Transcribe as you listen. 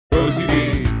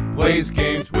plays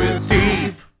games with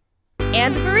Steve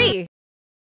and Marie.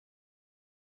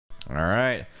 All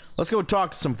right, let's go talk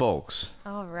to some folks.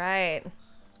 All right.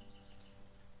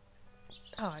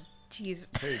 Oh,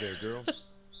 jeez. Hey there, girls.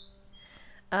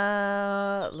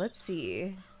 Let's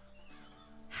see.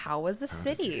 How was the How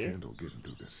did you city? handle getting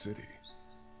through the city?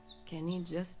 Kenny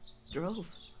just drove.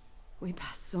 We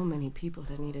passed so many people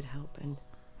that needed help, and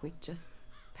we just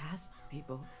passed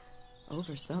people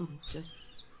over some. Just.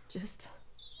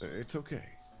 It's okay.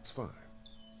 It's fine.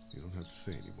 You don't have to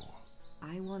say anymore.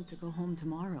 I want to go home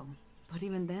tomorrow, but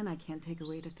even then I can't take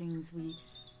away the things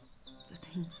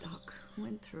Doc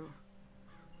went through.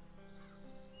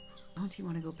 Don't you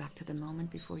want to go back to the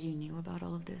moment before you knew about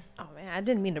all of this? Oh man, I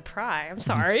didn't mean to pry. I'm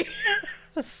sorry.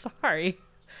 Sorry.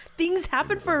 Things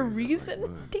happen for a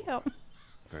reason. Damn.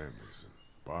 Families and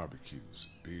barbecues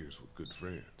and beers with good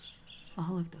friends.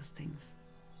 All of those things.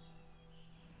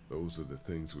 Those are the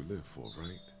things we live for,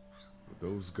 right? With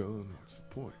those gone, what's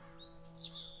the point?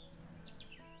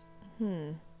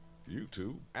 You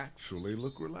two actually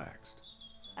look relaxed.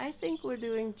 I think we're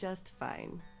doing just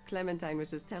fine. Clementine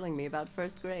was just telling me about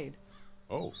first grade.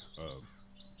 Oh,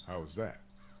 how was that?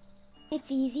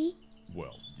 It's easy.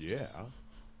 Well, yeah.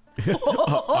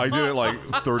 I did it like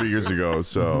 30 years ago,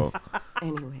 so.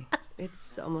 Anyway,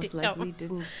 it's almost like we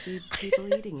didn't see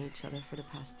people eating each other for the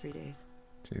past 3 days.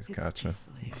 Jeez, It's gotcha.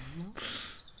 peaceful here, you know?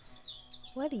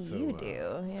 What do So, you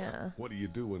do? Yeah. What do you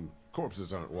do when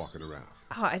corpses aren't walking around?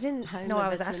 Oh, I didn't know I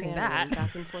was asking that.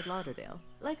 Back in Fort Lauderdale,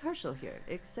 like Herschel here,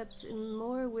 except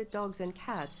more with dogs and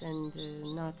cats and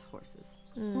not horses.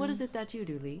 What is it that you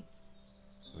do, Lee?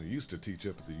 I used to teach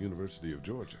up at the University of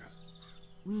Georgia.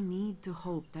 We need to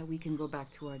hope that we can go back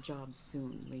to our jobs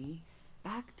soon, Lee.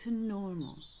 Back to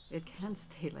normal. It can't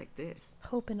stay like this.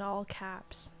 Hope in all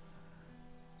caps.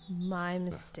 My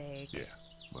mistake. Yeah,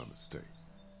 my mistake.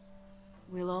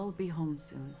 We'll all be home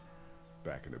soon.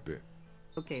 Back in a bit.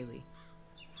 Okay, Lee.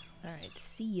 All right,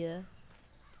 see ya.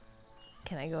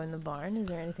 Can I go in the barn? Is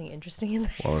there anything interesting in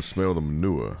there? Well, I smell the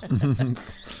manure.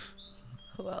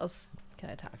 Who else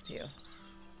can I talk to?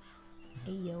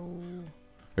 Hey, yo.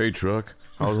 Hey, truck.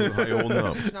 How you holding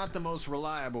up? It's not the most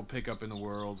reliable pickup in the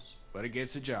world, but it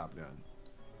gets the job done.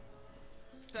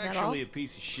 It's that actually all? a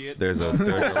piece of shit. There's a.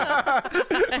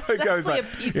 The guy's Honestly, like,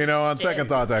 a piece you know, of on second shit.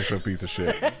 thoughts, actually a piece of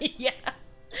shit. Yeah.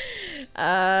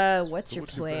 What's So your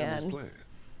what's your family's plan? plan?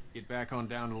 Get back on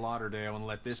down to Lauderdale and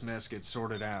let this mess get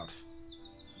sorted out.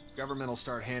 Government will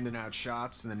start handing out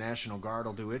shots and the National Guard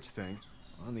will do its thing.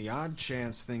 On the odd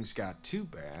chance things got too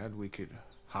bad, we could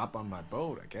hop on my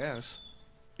boat, I guess.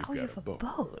 You've Oh, you got have a a boat.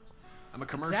 boat. I'm a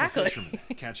commercial Exactly. fisherman,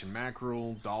 catching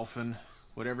mackerel, dolphin,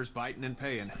 whatever's biting and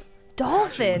paying.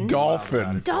 Dolphin.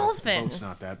 Dolphin. The Dolphin. boat's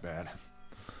not that bad.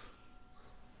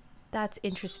 That's How's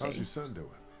interesting. your son doing?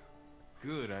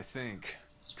 Good, I think.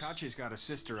 Kachi's got a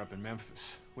sister up in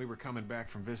Memphis. We were coming back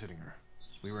from visiting her.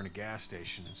 We were in a gas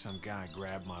station and some guy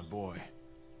grabbed my boy.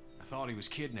 I thought he was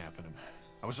kidnapping him.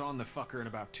 I was on the fucker in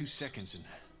about 2 seconds and...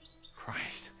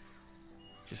 Christ.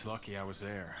 Just lucky I was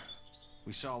there.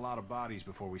 We saw a lot of bodies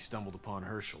before we stumbled upon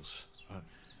Herschel's. But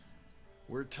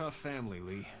we're a tough family,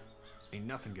 Lee. Ain't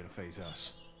nothing gonna phase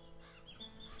us.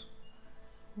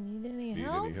 Need any Need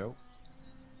help? any help?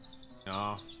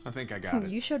 No, I think I got it.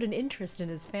 You showed an interest in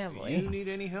his family. You need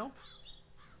any help?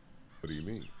 What do you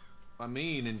mean? I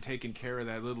mean, in taking care of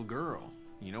that little girl.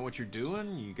 You know what you're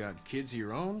doing? You got kids of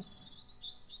your own?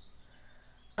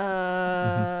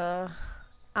 I'm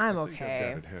I think okay.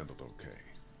 I've got it handled okay.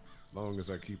 As long as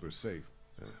I keep her safe,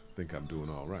 I think I'm doing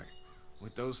all right.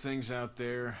 With those things out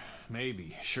there,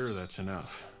 maybe, sure, that's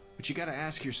enough. But you gotta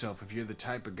ask yourself if you're the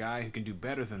type of guy who can do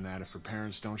better than that if her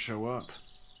parents don't show up.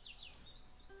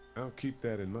 I'll keep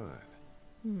that in mind.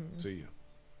 See you.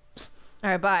 All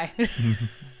right, bye.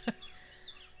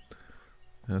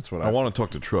 That's what I I want to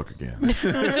talk to truck again.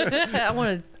 I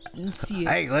want to see it.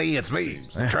 Hey, Lee, it's me,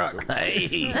 truck.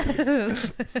 Hey,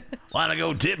 want to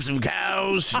go tip some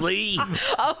cows, Lee?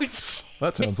 Oh, shit.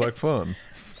 That sounds like fun.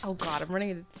 Oh, God, I'm running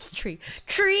into this tree.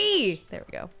 Tree! There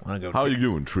we go. Want to go? How you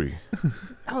doing, tree?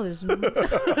 Oh, there's...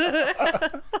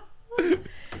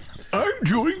 I'm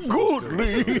doing good,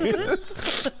 Lee.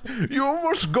 You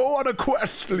must go on a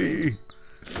quest, Lee.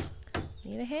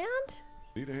 Need a hand?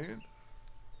 Need a hand?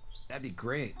 That'd be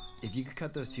great. If you could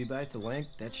cut those 2 bites to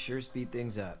length, that'd sure speed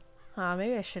things up.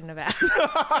 Maybe I shouldn't have asked.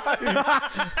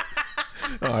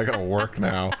 Oh, I gotta work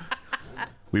now.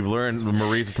 We've learned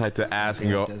Marie's the type to ask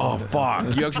and go, oh,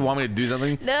 fuck. You actually want me to do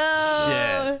something?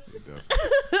 No! Shit. It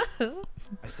doesn't.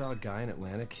 I saw a guy in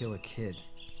Atlanta kill a kid.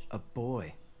 A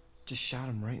boy. Just shot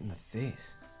him right in the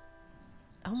face.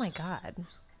 Oh, my God.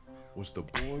 Was the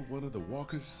boy one of the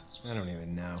walkers? I don't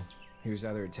even know. He was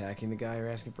either attacking the guy or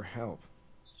asking for help.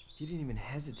 He didn't even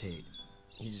hesitate.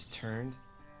 He just turned,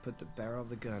 put the barrel of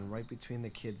the gun right between the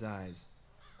kid's eyes,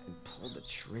 and pulled the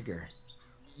trigger.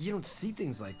 You don't see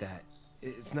things like that.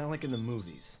 It's not like in the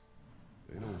movies.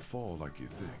 They don't fall like you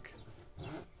think.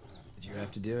 Did you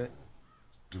have to do it?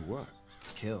 Do what?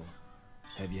 Kill.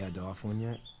 Have you had to off one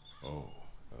yet? Oh,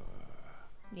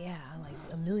 Yeah,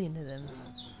 like a million of them.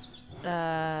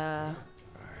 I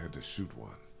had to shoot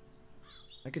one.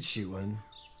 I could shoot one,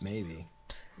 maybe,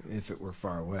 if it were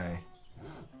far away.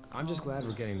 I'm just glad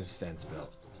we're getting this fence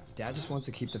built. Dad just wants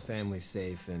to keep the family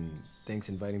safe and thinks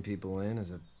inviting people in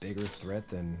is a bigger threat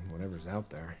than whatever's out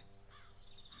there.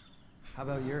 How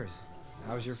about yours?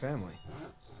 How's your family?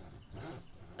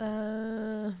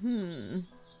 Oh.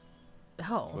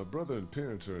 My brother and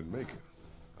parents are in Macon.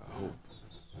 I hope.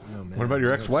 No, man, What about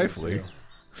your I hope so, ex-wife, Lee? too.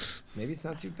 Maybe it's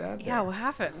not too bad there. Yeah, what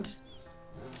happened?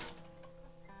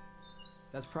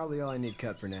 That's probably all I need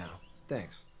cut for now.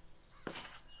 Thanks.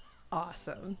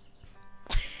 Awesome.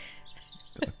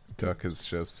 Duck is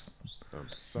just I'm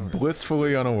sorry.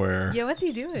 blissfully unaware Yeah, what's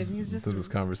he doing? He's just. of this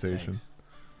conversation. Thanks.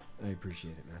 I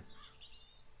appreciate it, man.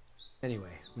 Anyway,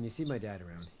 when you see my dad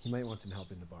around, he might want some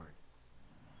help in the barn.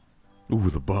 Ooh,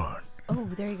 the barn. Oh,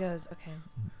 there he goes. Okay.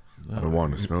 I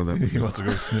want to smell that. He wants to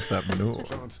go sniff that manure.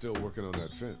 John's still working on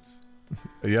that fence.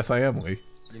 Yes, I am, Lee.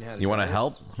 You know how to You want to drive it?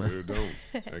 help? Sure don't.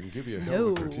 I can give you a hell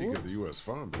of a critique of the U.S.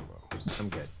 Farm Bureau. I'm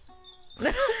good.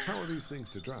 How are these things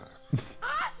to drive?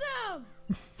 Awesome!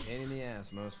 Pain in the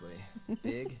ass, mostly.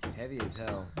 Big, heavy as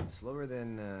hell. Slower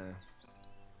than,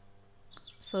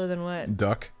 Slower than what?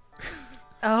 Duck.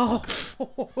 Oh.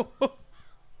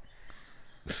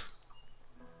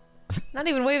 Not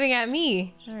even waving at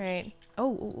me. All right.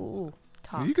 Oh, ooh, ooh.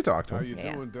 Talk. You could talk to How him. you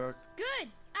Yeah. doing, Duck? Good.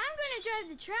 I'm gonna drive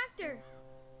the tractor.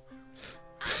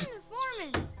 I'm the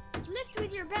foreman. Lift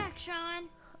with your back, Sean.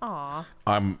 Aw.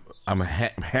 I'm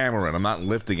hammering. I'm not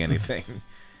lifting anything.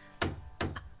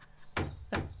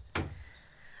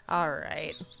 All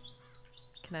right.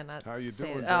 Can I not How you say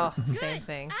doing, Oh, Doc? same Good.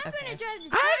 thing. I'm Okay. gonna drive the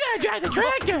I'm gonna drive the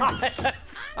tractor. I'm the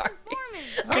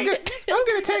foreman. I'm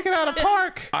gonna take it out of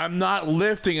park. I'm not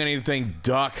lifting anything,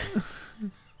 Duck.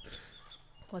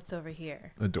 What's over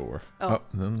here? A door. Oh.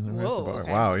 Then we're at the Whoa, bar.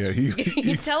 okay. Wow, yeah, he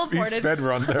teleported. He sped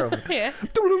run there. Yeah.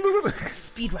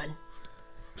 Speed run.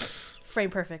 Frame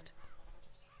perfect.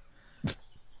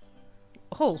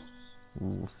 Oh.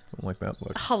 Ooh, don't like that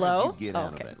look. Hello? Get Oh,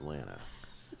 out okay. of Atlanta.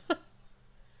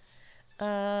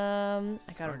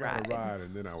 I got a I got ride. a ride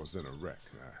and then I was in a wreck.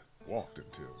 I walked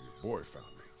until your boy found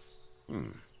me.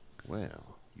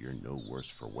 Well, you're no worse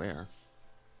for wear.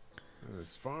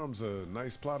 This farm's a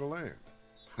nice plot of land.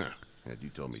 Had you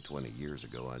told me 20 years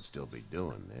ago I'd still be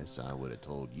doing this, I would have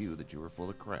told you that you were full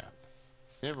of crap.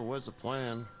 Never was a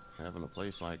plan, having a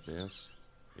place like this.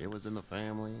 It was in the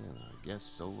family, and I guess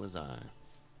so was I.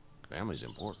 Family's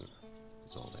important.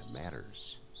 It's all that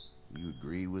matters. You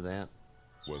agree with that?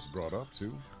 Was brought up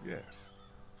to, yes.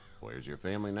 Where's your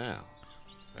family now?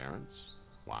 Parents?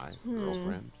 Wife?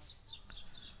 Girlfriend?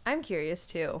 I'm curious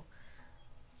too.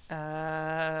 Say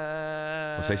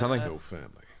something. No family.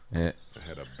 Eh, I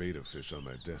had a betta fish on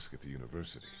my desk at the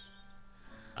university.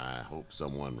 I hope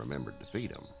someone remembered to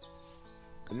feed him.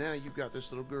 And now you've got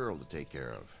this little girl to take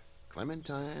care of.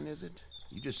 Clementine, is it?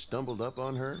 You just stumbled up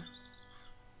on her?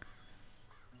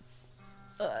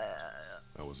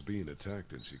 I was being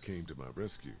attacked and she came to my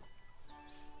rescue.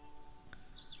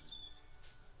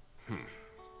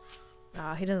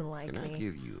 Oh, he doesn't like Can I me.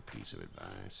 give you a piece of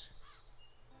advice?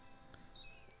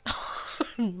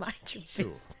 Mind your Sure.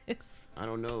 business. I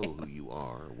don't know who you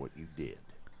are or what you did.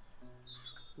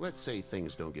 Let's say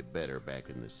things don't get better back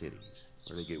in the cities,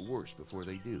 or they get worse before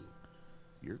they do.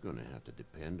 You're gonna have to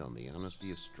depend on the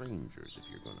honesty of strangers if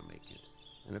you're gonna make it.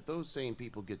 And if those same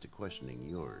people get to questioning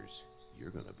yours, you're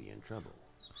gonna be in trouble.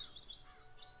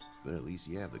 But at least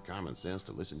you have the common sense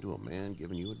to listen to a man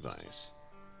giving you advice.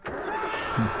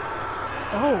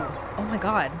 Oh, oh my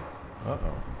God.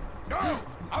 Uh-oh. No!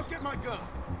 I'll get my gun!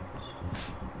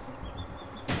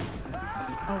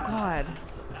 Oh God.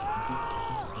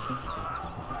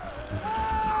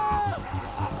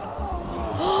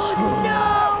 Oh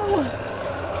no!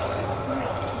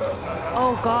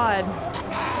 Oh God.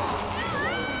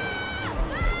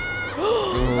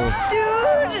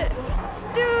 Dude!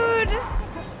 Dude!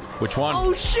 which one?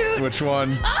 Oh shoot! Which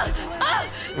one?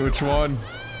 Which one?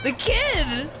 The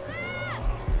kid!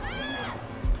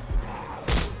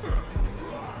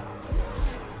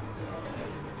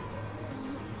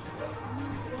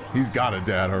 He's got a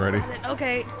dad already.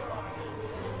 Okay.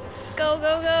 Go,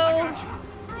 go, go!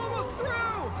 We're almost through!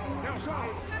 Now, Sean,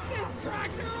 get this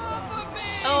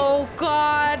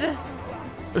God.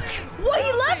 What,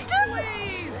 he left him?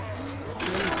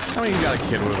 I mean, you got a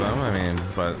kid with him. I mean,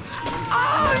 but.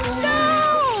 Oh no!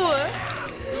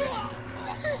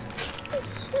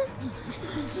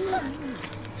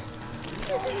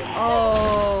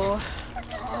 Oh.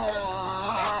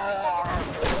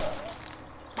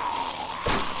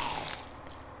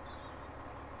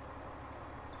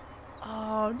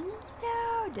 Oh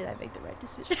no! Did I make the right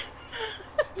decision?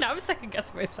 Now I'm second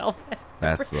guessing myself.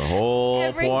 That's the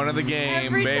whole point of the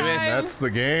game, baby. That's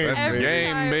the game. That's the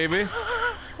game, baby.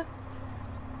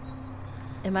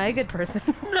 Am I a good person?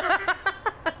 Get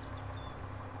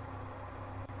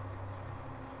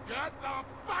the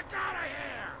fuck out of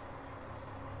here!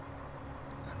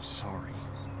 I'm sorry.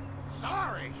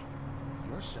 Sorry?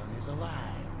 Your son is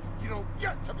alive. You don't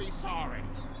get to be sorry.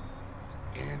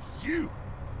 And you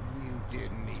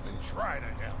didn't even try to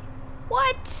help.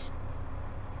 What?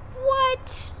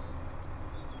 What?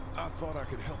 I thought I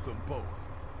could help them both.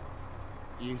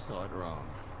 You thought wrong.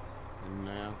 And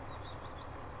now?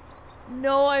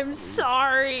 No, I'm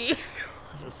sorry.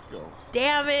 Just go.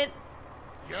 Damn it.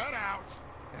 Get out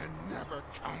and never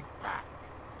come back.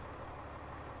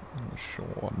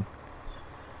 Sean.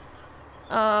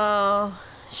 Oh,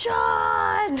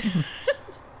 Sean!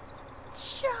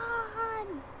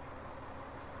 Sean!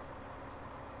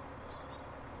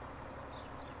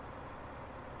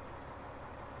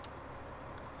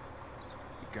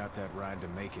 You've got that ride to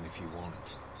Macon if you want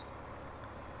it.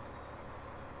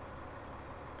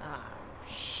 Oh,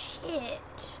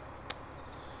 shit.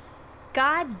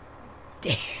 God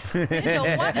damn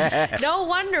it. No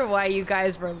wonder why you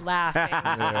guys were laughing.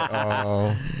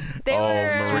 Oh. They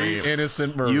were... Sweet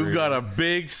innocent Marie. You've got a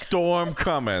big storm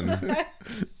coming.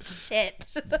 Shit.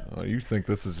 Oh, you think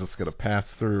this is just gonna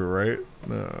pass through, right?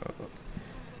 No.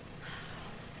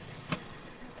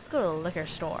 Let's go to the liquor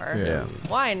store. Yeah.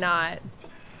 Why not?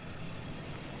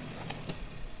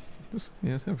 Just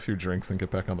have a few drinks and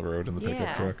get back on the road in the pickup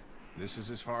Yeah. truck. This is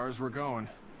as far as we're going.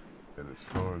 And it's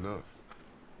far enough.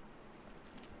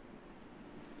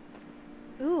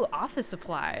 Ooh, office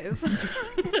supplies.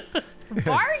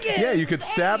 Bargain! Yeah, you could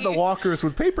stab the walkers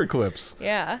with paper clips.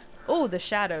 Yeah. Oh, the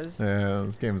shadows. Yeah,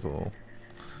 this game's a little...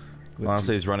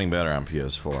 Honestly, it's running better on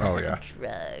PS4. Oh, yeah.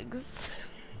 Drugs.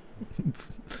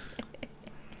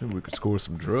 Maybe we could score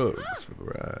some drugs for the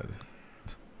ride.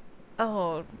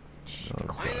 Oh.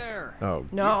 Hey there. Oh.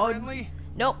 No. You friendly?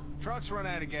 Nope. Truck's run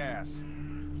out of gas.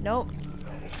 Nope.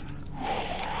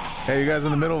 Hey, you guys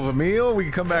in the middle of a meal? We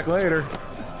can come back later.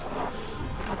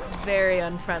 Looks very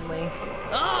unfriendly.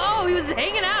 Oh, he was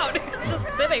hanging out. He was just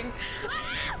sitting.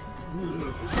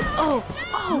 Oh,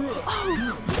 oh,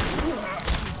 oh.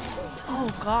 Oh,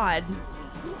 God.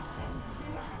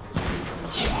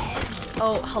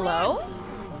 Oh, hello?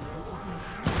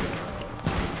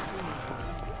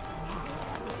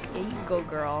 Yeah, you go,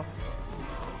 girl.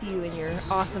 You and your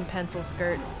awesome pencil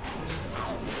skirt.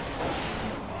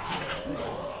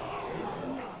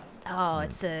 Oh,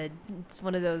 it's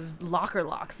one of those locker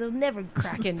locks. They'll never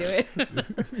crack into it.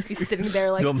 Be sitting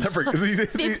there like They'll never.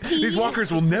 These walkers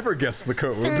will never guess the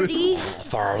code. 30.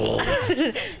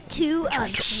 2. Oh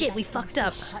shit, we fucked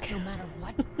up. No matter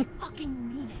what, we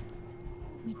fucking mean it.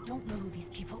 We don't know who these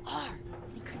people are.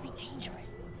 They could be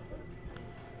dangerous.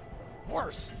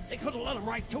 Worse, they could have let them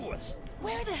right to us.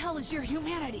 Where the hell is your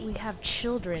humanity? We have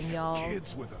children, y'all.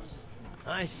 Kids with us.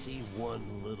 I see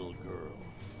one little girl.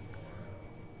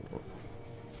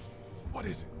 What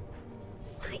is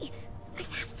it? I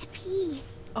have to pee.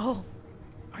 Oh.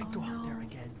 I'd go out there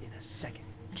again in a second.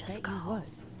 Just go.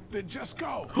 Then just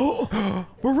go.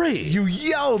 Marie, you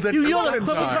yelled at Clementine.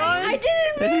 I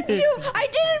didn't mean to. I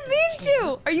didn't mean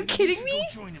to. Are you kidding me?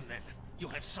 Go join him then.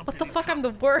 You'll have something. What the in fuck? I'm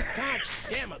common. the worst. God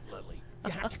damn it, Lily.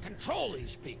 You have to control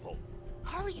these people.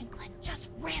 Harley and Glenn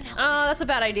just ran out. Oh, that's a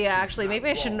bad idea, actually. Maybe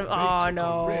I shouldn't have. Oh,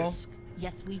 no.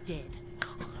 Yes, we did.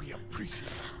 We appreciate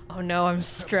it. Oh, no, I'm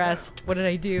stressed. What did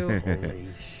I do? Holy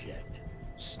shit.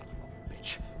 Son of a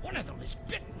bitch. One of them is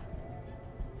bitten.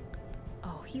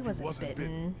 Oh, he wasn't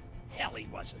bitten. Hell, he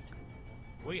wasn't.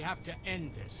 We have to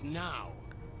end this now.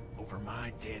 Over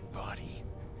my dead body.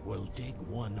 We'll dig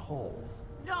one hole.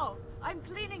 No, I'm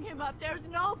cleaning him up. There's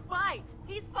no bite.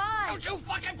 He's fine. Don't you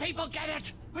fucking people get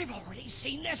it? We've already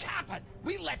seen this happen.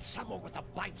 We let someone with a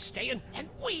bite stay in, and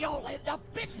we all end up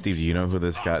bitten. Steve, do you know who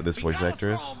this voice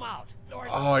actor is?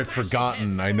 Oh, I've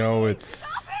forgotten. I know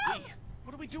it's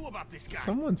What do we do about this guy?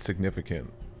 someone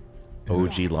significant.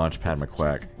 OG Launchpad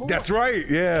McQuack. That's right,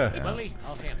 yeah. Lily,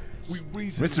 I'll handle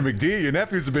this. Mr. McD, your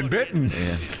nephews have been bitten.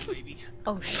 Yeah. Baby,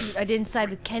 Oh shoot, I didn't side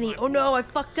with Kenny. Oh no, I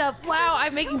fucked up. Wow,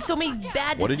 I'm making so many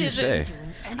bad What did you decisions.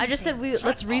 say? I just said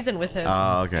let's reason with him.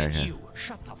 Oh, okay, And okay. you,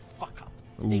 shut the fuck up.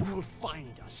 They will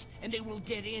find us, and they will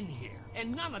get in here,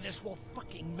 and none of this will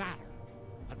fucking matter.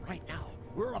 But right now,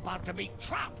 we're about to be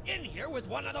trapped in here with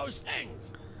one of those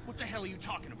things. What the hell are you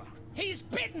talking about? He's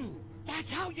bitten.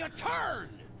 That's how you turn.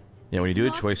 Yeah, when you do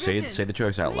a choice, say the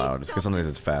choice out loud, because sometimes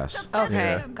it's fast.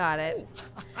 Okay, got it.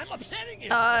 I'm upsetting you.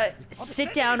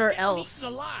 Sit down or else.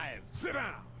 Alive. Sit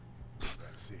down.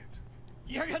 That's it.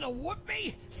 You're gonna whoop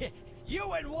me?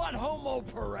 You in one homo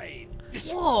parade.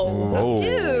 Whoa,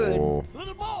 dude.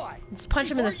 Little boy. Let's punch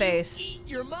him in the face. You eat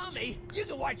your mommy, you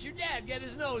can watch your dad get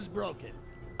his nose broken.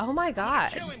 Oh my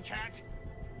god. Kill him, Cat.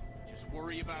 Just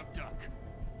worry about Duck.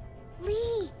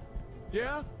 Lee,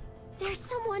 Yeah? there's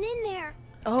someone in there.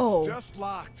 Oh. It's just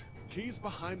locked. Keys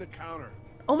behind the counter.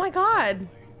 Oh my god.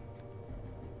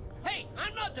 Hey,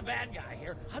 I'm not the bad guy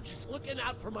here. I'm just looking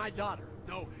out for my daughter.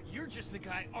 No, you're just the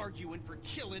guy arguing for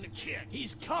killing a kid.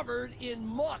 He's covered in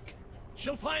muck.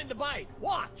 She'll find the bite.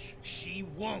 Watch. She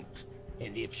won't.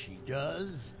 And if she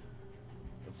does,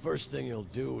 the first thing he'll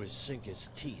do is sink his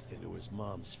teeth into his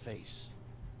mom's face.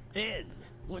 Then,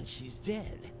 when she's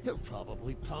dead, he'll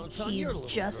probably pounce on your He's little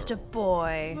just girl. a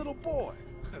boy. It's a little boy.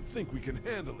 I think we can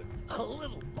handle it. A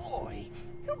little boy?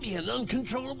 He'll be an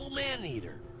uncontrollable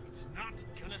man-eater. It's not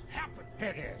gonna happen.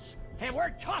 It is. And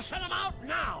we're tossing him out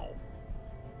now.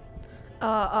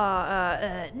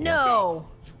 No.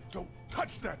 You don't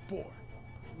touch that boy.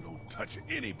 You don't touch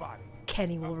anybody.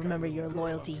 Kenny will remember your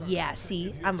loyalty. Yeah,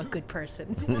 see, I'm a good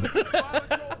person.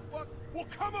 Well,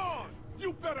 come on.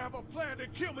 You better have a plan to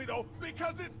kill me, though,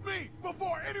 because it's me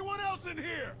before anyone else in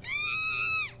here.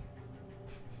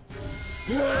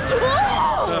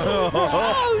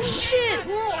 Oh shit!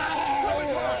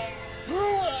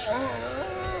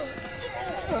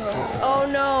 Oh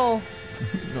no!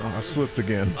 Oh, I slipped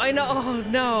again. I know. Oh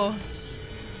no!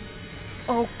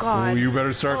 Oh god! Oh, you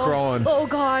better start crawling. Oh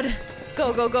god!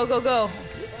 Go go go go go!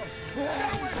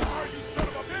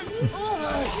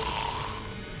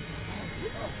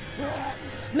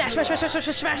 Smash smash smash smash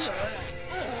smash smash!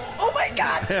 Oh my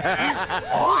god!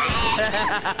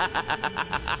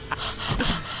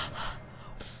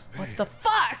 What the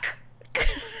fuck?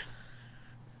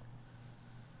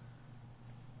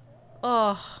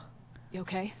 Oh. You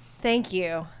okay? Thank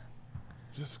you.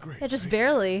 Just great. Yeah, just thanks.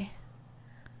 barely.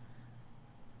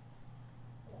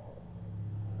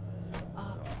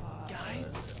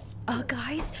 Guys?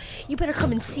 Guys, you better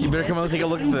come and see You better this. come out and take a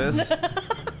look at this.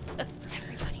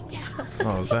 Everybody down.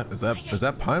 Oh, is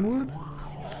that Pinewood?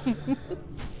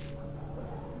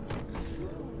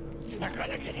 They're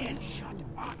gonna get in. Shut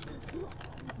up.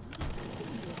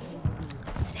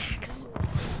 Snacks.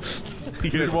 You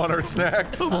didn't want our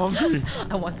snacks. I'm hungry.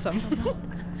 I want some.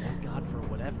 Thank God for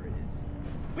whatever it is.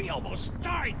 We almost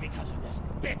died because of this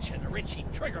bitch and her itchy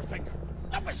trigger finger.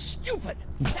 That was stupid.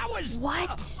 That was...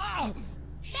 What?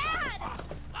 Dad!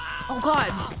 Oh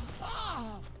god.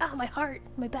 Oh, my heart.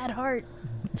 My bad heart.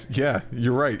 Yeah,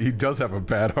 you're right. He does have a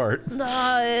bad heart.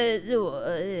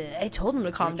 I told him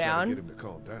to calm Get down. him to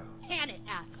calm down. Can it,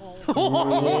 asshole.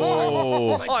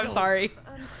 Oh, I'm sorry.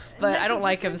 But I don't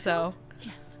like him, so.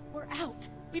 Yes, we're out.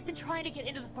 We've been trying to get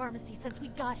into the pharmacy since we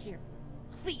got here.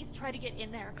 Please try to get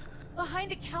in there.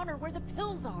 Behind a counter where the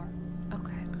pills are.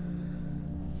 Okay.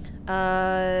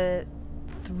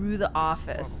 Through the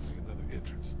office. Probably another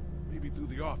entrance. Maybe through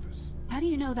the office. How do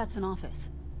you know that's an office?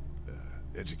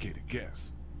 Educated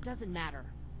guess. Doesn't matter.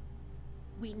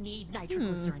 We need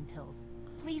nitroglycerin pills.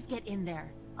 Please get in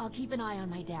there. I'll keep an eye on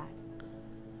my dad.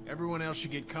 Everyone else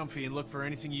should get comfy and look for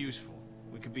anything useful.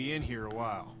 We could be in here a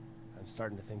while. I'm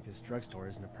starting to think this drugstore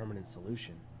isn't a permanent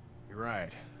solution. You're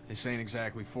right. This ain't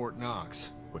exactly Fort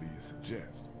Knox. What do you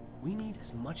suggest? We need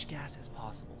as much gas as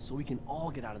possible so we can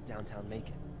all get out of downtown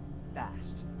Macon.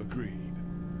 Fast. Agreed.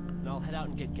 And I'll head out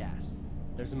and get gas.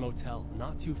 There's a motel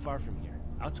not too far from here,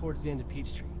 out towards the end of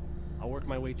Peachtree. I'll work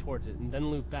my way towards it and then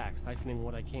loop back, siphoning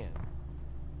what I can.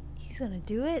 He's gonna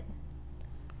do it?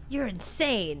 You're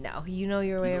insane. No, you know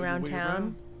your way around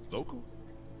town. Local?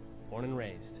 Born and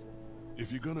raised.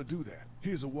 If you're gonna do that,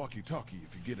 here's a walkie-talkie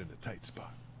if you get in a tight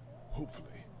spot.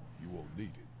 Hopefully, you won't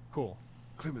need it. Cool.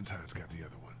 Clementine's got the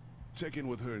other one. Check in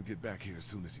with her and get back here as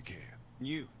soon as you can.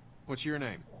 You. What's your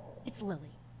name? It's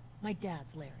Lily. My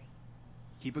dad's Larry.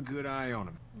 Keep a good eye on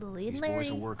him. Lily and These Larry.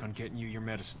 boys will work on getting you your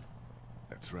medicine.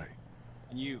 That's right.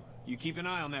 And you keep an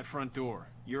eye on that front door.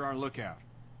 You're our lookout.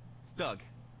 It's Doug.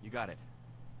 You got it.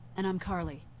 And I'm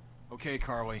Carly. Okay,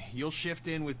 Carly. You'll shift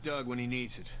in with Doug when he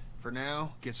needs it. For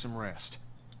now, get some rest.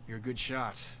 You're a good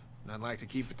shot, and I'd like to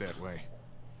keep it that way.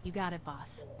 You got it,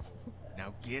 boss.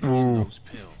 Now get in those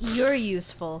pills. You're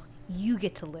useful. You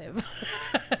get to live.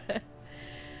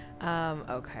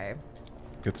 Okay.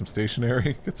 Get some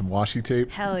stationery. Get some washi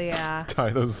tape. Hell yeah. Tie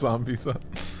those zombies up.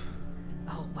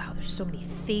 Oh wow, there's so many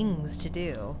things to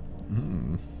do.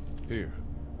 Here,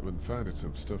 I've been finding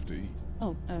some stuff to eat.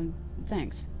 Oh,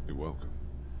 thanks. You're welcome.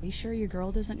 Are you sure your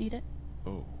girl doesn't need it?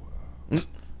 Oh, yeah,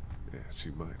 she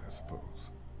might, I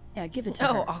suppose. Yeah, give it to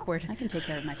her. Oh, awkward. I can take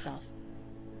care of myself.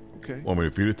 Okay. Want me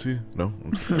to feed it to you? No?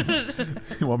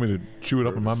 You want me to chew it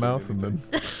up in my mouth and then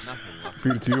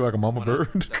feed it to you like a mama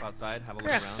bird? Step outside, have a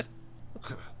look around.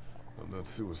 I'm not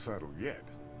suicidal yet.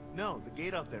 No, the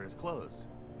gate out there is closed.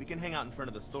 We can hang out in front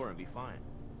of the store and be fine.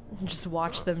 Just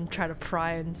watch them try to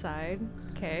pry inside.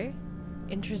 Okay.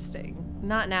 Interesting.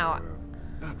 Not now.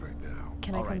 Not right now.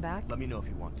 Can I come back? Let me know if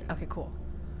you want to. Okay, cool.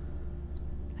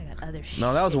 I got other shit.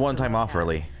 No, that was a to one-time look offer, at.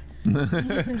 Lee.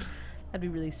 That'd be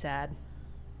really sad.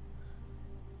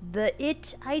 The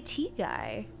IT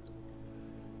guy.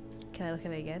 Can I look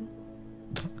at it again?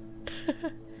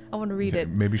 I want to read it.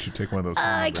 Maybe you should take one of those.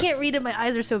 I can't read it. My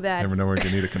eyes are so bad. Never know where you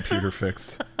need a computer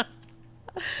fixed.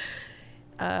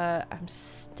 I'm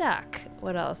stuck.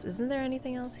 What else? Isn't there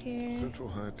anything else here? Central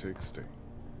High Tech State.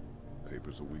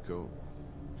 Paper's a week old.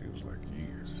 Feels like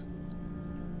years.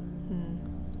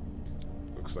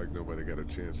 Looks like nobody got a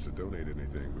chance to donate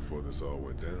anything before this all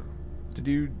went down. Did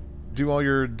you do all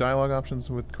your dialogue options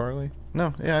with Carly?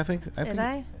 No, yeah, I think. Did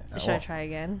I? Should I try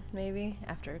again? Maybe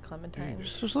after Clementine.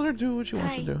 Just let her do what she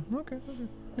wants to do. Okay.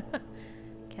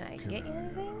 Can I get you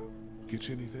anything? Get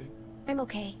you anything? I'm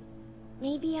okay.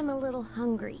 Maybe I'm a little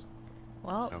hungry.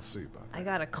 Well, I'll see about I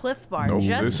got a Cliff Bar No,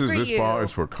 just for this you. bar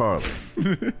is for Carly.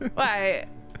 Why?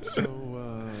 So,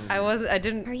 I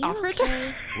didn't Are you offer it to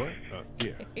okay? her. What?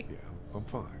 Yeah, I'm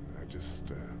fine. I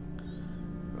just,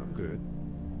 I'm good.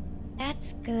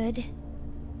 That's good.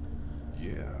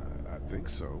 Yeah, I think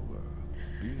so.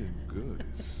 Being good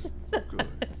is good.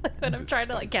 It's like when I'm trying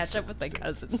to like catch up with my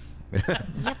cousins.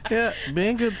 Yeah,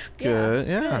 being good's good.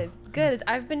 Yeah. Good.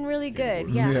 I've been really good.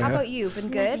 Yeah. How about you? Been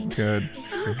good? Good.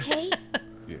 Is he okay?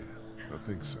 Yeah, I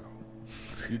think so.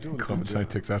 You're doing a good Clementine job.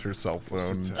 takes out her cell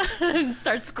phone. And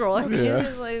start scrolling. Yeah.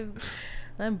 It's like,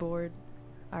 I'm bored.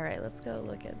 All right, let's go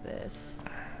look at this.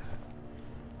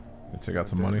 Take out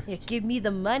some money. Yeah, give me the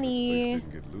money.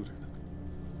 Didn't get looted.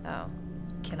 Oh,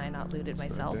 can I not loot it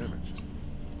myself? Damaged.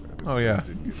 Oh yeah.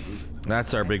 Didn't get looted.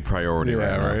 That's our big priority Yeah,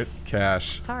 right now. right.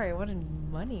 Cash. Sorry, I wanted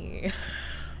money.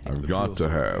 I've got to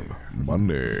have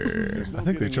money. There's no I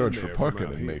think they getting charge in for there parking from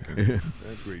out and here. making.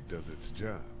 That grate does its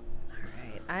job.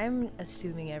 Alright, I'm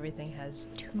assuming everything has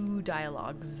 2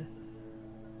 dialogues.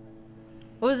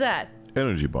 What was that?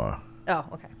 Energy bar. Oh,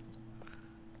 okay.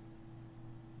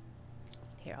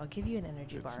 Here, I'll give you an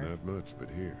energy It's bar. not much, but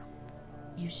here.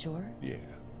 You sure? Yeah,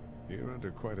 you're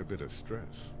under quite a bit of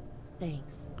stress.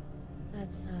 Thanks.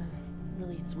 That's,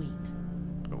 really sweet.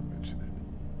 Don't mention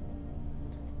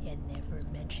it. Yeah, never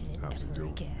mention it How's it ever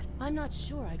doing? again. I'm not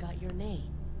sure I got your name.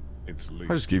 It's Lee.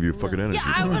 I just gave you a fucking energy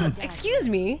Yeah, I bar. would. Excuse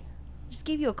me. Just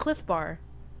gave you a Cliff Bar.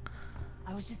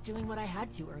 I was just doing what I had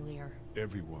to earlier.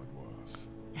 Everyone was.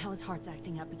 Now his heart's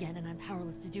acting up again and I'm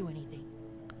powerless to do anything.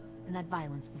 And that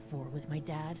violence before with my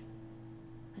dad,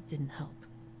 that didn't help.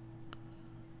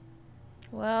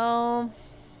 Well,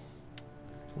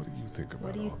 What do you think about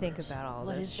what do you all think this? about all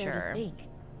What this? is there Sure. to think?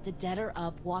 The dead are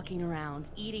up, walking around,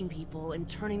 eating people, and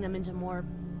turning them into more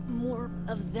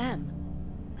of them.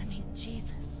 I mean,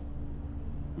 Jesus.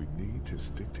 We need to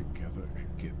stick together and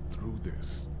get through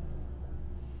this.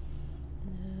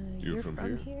 You're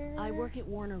from here? I work at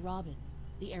Warner Robins,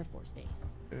 the Air Force base.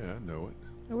 Yeah, I know it.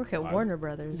 I work at Warner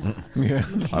Brothers. Yeah.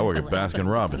 I work at Baskin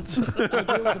Robbins. I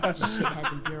deal with a bunch of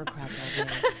shitheads and bureaucrots all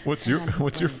day.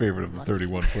 What's your favorite of the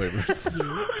 31 flavors?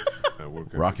 I work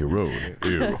at Rocky Road.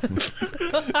 Ew.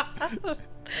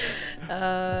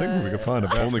 I think if we could find a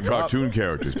Baskin Only cartoon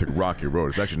characters pick Rocky Road.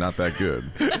 It's actually not that good.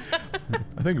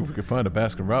 I think if we could find a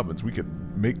Baskin Robbins, we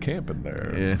could make camp in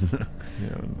there. Yeah.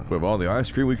 We have all the ice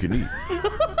cream we can eat.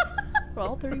 We're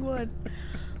all 31.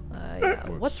 Yeah.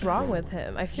 What's wrong with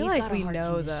him? I feel He's like got a we heart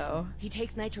know, condition. though. He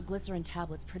takes nitroglycerin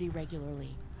tablets pretty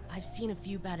regularly. I've seen a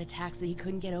few bad attacks that he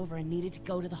couldn't get over and needed to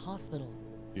go to the hospital.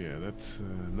 Yeah, that's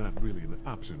not really an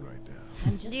option right now.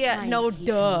 I'm just Yeah, trying no, to keep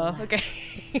duh. him Okay.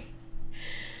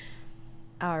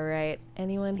 All right.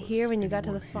 Anyone here when you got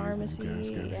to the anyone here when you guys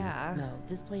pharmacy? got here? Yeah. No,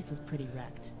 this place was pretty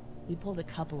wrecked. We pulled a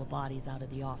couple of bodies out of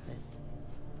the office.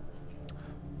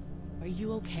 Are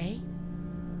you okay?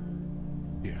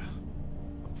 Yeah,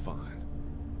 I'm fine.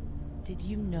 Did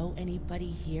you know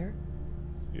anybody here?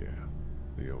 Yeah,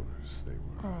 the owners, they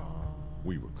were.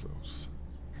 We were close.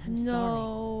 I'm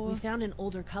No. sorry. We found an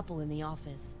older couple in the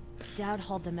office. Dad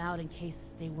hauled them out in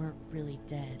case they weren't really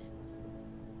dead.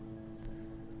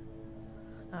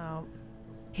 Oh.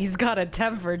 He's got a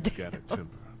temper, dude. Got a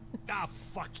temper. Ah,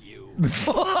 fuck you. He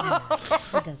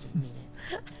doesn't mean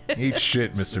it. Eat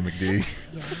shit, Mr. McD.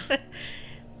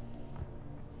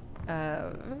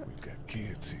 We've got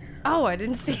kids here. Oh, I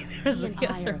didn't see there was He the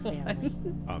and I other are family.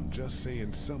 one. I'm just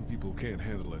saying some people can't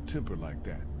handle a temper like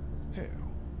that. Hell,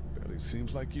 barely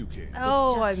seems like you can.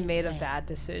 Oh, I It's just made a his way. bad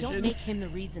decision. Don't make him the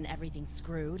reason everything's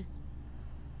screwed.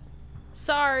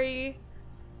 Sorry.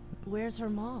 Where's her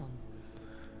mom?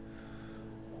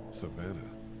 Savannah,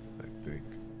 I think.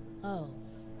 Oh,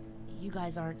 you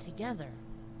guys aren't together.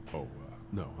 Oh,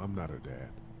 no, I'm not her dad.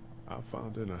 I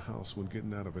found her in a house when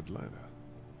getting out of Atlanta.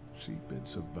 She'd been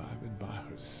surviving by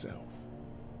herself.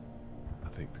 I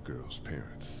think the girl's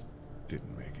parents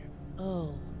didn't make it.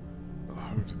 Oh. I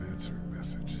heard an answering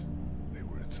message. They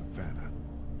were in Savannah.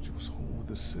 She was home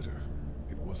with a sitter.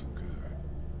 It wasn't good.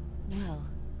 Well,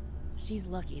 she's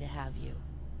lucky to have you.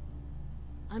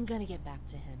 I'm gonna get back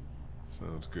to him.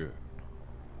 Sounds good.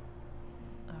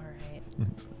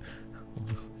 Alright.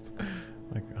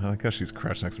 I like how she's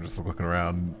crouched next to him, just looking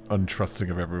around, untrusting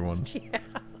of everyone. Yeah.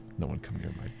 No one come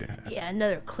near my dad. Yeah,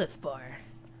 another Cliff Bar.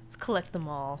 Let's collect them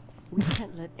all. We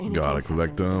can't let anything Gotta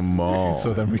collect them all.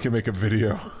 So then we can make a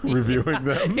video reviewing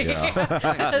them.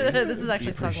 This is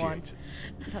actually SungWon.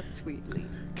 That's sweet, Lee.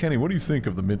 Kenny, what do you think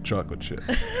of the mint chocolate chip?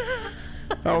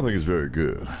 I don't think it's very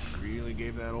good. Really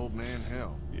gave that old man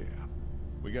hell. Yeah.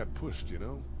 We got pushed, you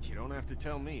know? You don't have to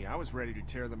tell me. I was ready to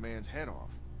tear the man's head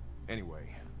off.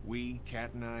 Anyway, we,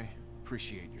 Kat and I,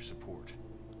 appreciate your support.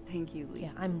 Thank you, Lee. Yeah,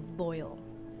 I'm loyal.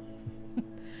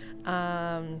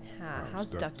 How's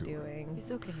Duck doing?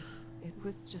 He's okay. It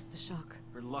was just a shock.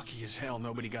 We're lucky as hell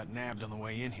nobody got nabbed on the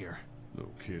way in here. No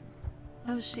kidding.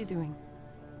 How's she doing?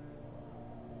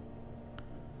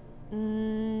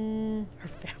 Her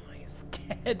family is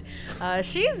dead.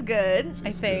 She's good,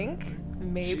 I think.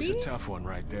 Maybe? She's a tough one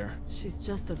right there. She's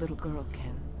just a little girl,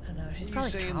 Ken. I know, she's You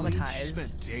probably saying, Lee, traumatized. She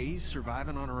spent days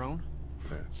surviving on her own?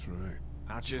 That's right.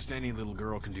 Not just any little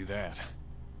girl can do that.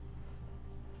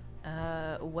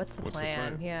 What's the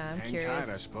plan? Yeah, I'm Hang curious.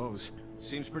 tight, I suppose.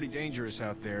 Seems pretty dangerous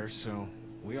out there, so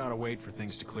we ought to wait for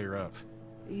things to clear up.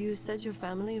 You said your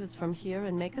family was from here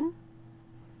in Macon?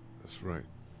 That's right.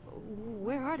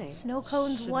 Where are they? Snow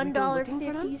cones, Should we go looking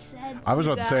for them? $1.50. I was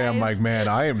about to say, I'm like, guys. man,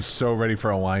 I am so ready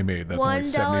for a limeade. That's only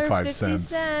 75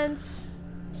 cents.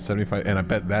 $1.50. 75, and I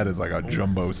bet that is like a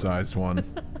jumbo-sized one.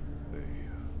 They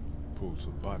pulled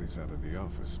some bodies out of the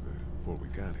office before we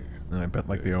got here. And I bet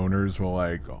like the owners will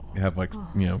like have like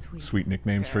you know sweet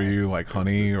nicknames for you, like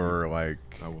Honey or like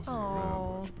I wasn't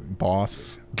around much, but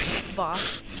Boss.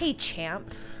 Boss. Hey,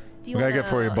 champ. Do you What can I get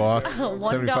for you, boss? $1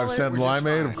 75-cent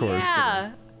limeade, of course.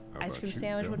 Yeah. Ice cream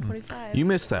sandwich, $1.45. You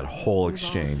missed that whole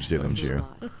exchange, didn't you?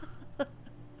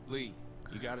 Lee,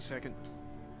 you got a second?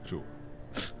 Sure.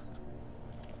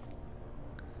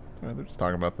 They're just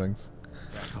talking about things.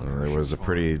 There was a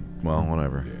pretty, well,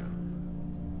 whatever.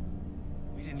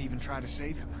 We didn't even try to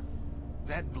save him.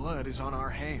 That blood is on our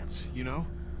hands, you know?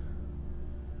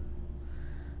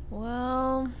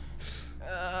 Well,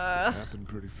 Happened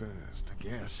pretty fast. I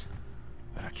guess.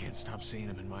 But I can't stop seeing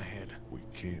him in my head. We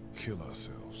can't kill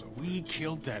ourselves over We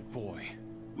killed that boy.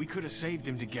 We could have saved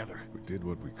him together. We did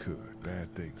what we could.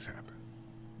 Bad things happen.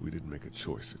 We didn't make a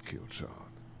choice to kill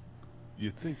John.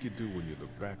 You think you do when you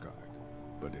look back on it,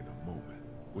 but in a moment,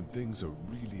 when things are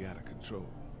really out of control,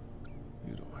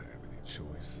 you don't have any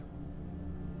choice.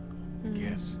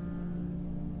 Guess.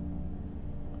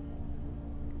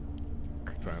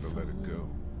 Trying to let it go.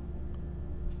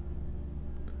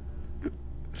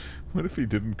 What if he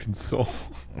didn't console?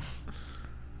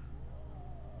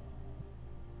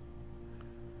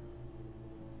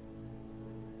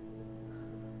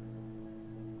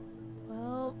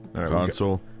 well. All right,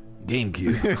 Console.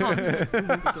 GameCube.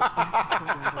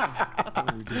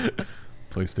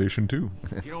 PlayStation 2.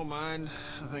 If you don't mind,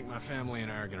 I think my family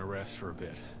and I are gonna rest for a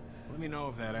bit. Let me know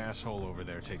if that asshole over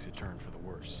there takes a turn for the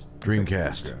worse.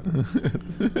 Dreamcast.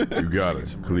 You got it.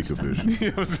 ColecoVision.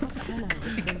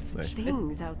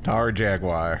 Things out there. Tower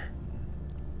Jaguar.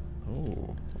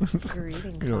 Oh.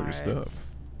 Greeting You know your cards.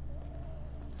 stuff.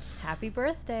 Happy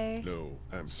birthday. No,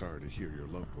 I'm sorry to hear your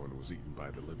loved one was eaten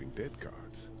by the living dead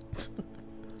cards.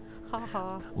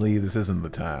 Haha. Lee, this isn't the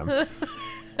time.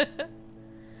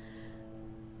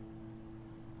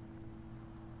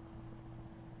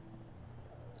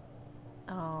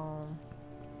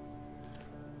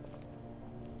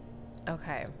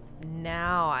 Okay,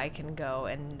 now I can go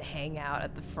and hang out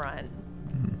at the front.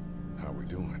 How we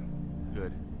doing?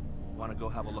 Good. Want to go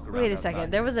have a look around? Wait a outside?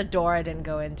 second. There was a door I didn't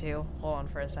go into. Hold on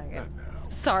for a second.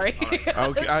 Sorry.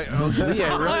 Okay, I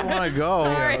really want to go.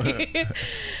 Sorry.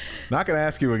 Not gonna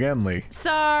ask you again, Lee.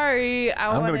 Sorry.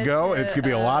 I'm gonna go. It's gonna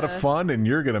be a lot of fun, and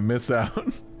you're gonna miss out.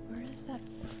 Where is that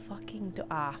fucking door?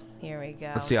 Ah, here we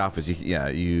go. That's the office.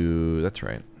 You. That's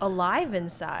right. Alive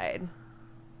inside.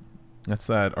 That's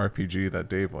that RPG that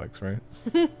Dave likes, right?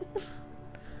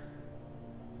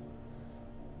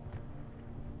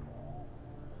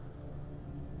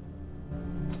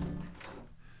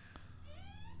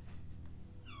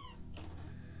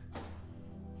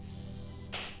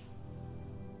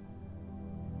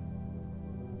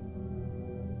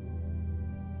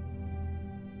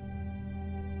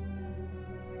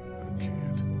 I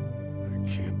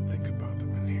can't think about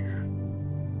them in here.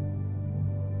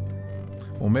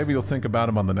 Well, maybe you'll think about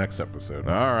him on the next episode.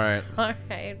 All right. All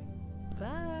right.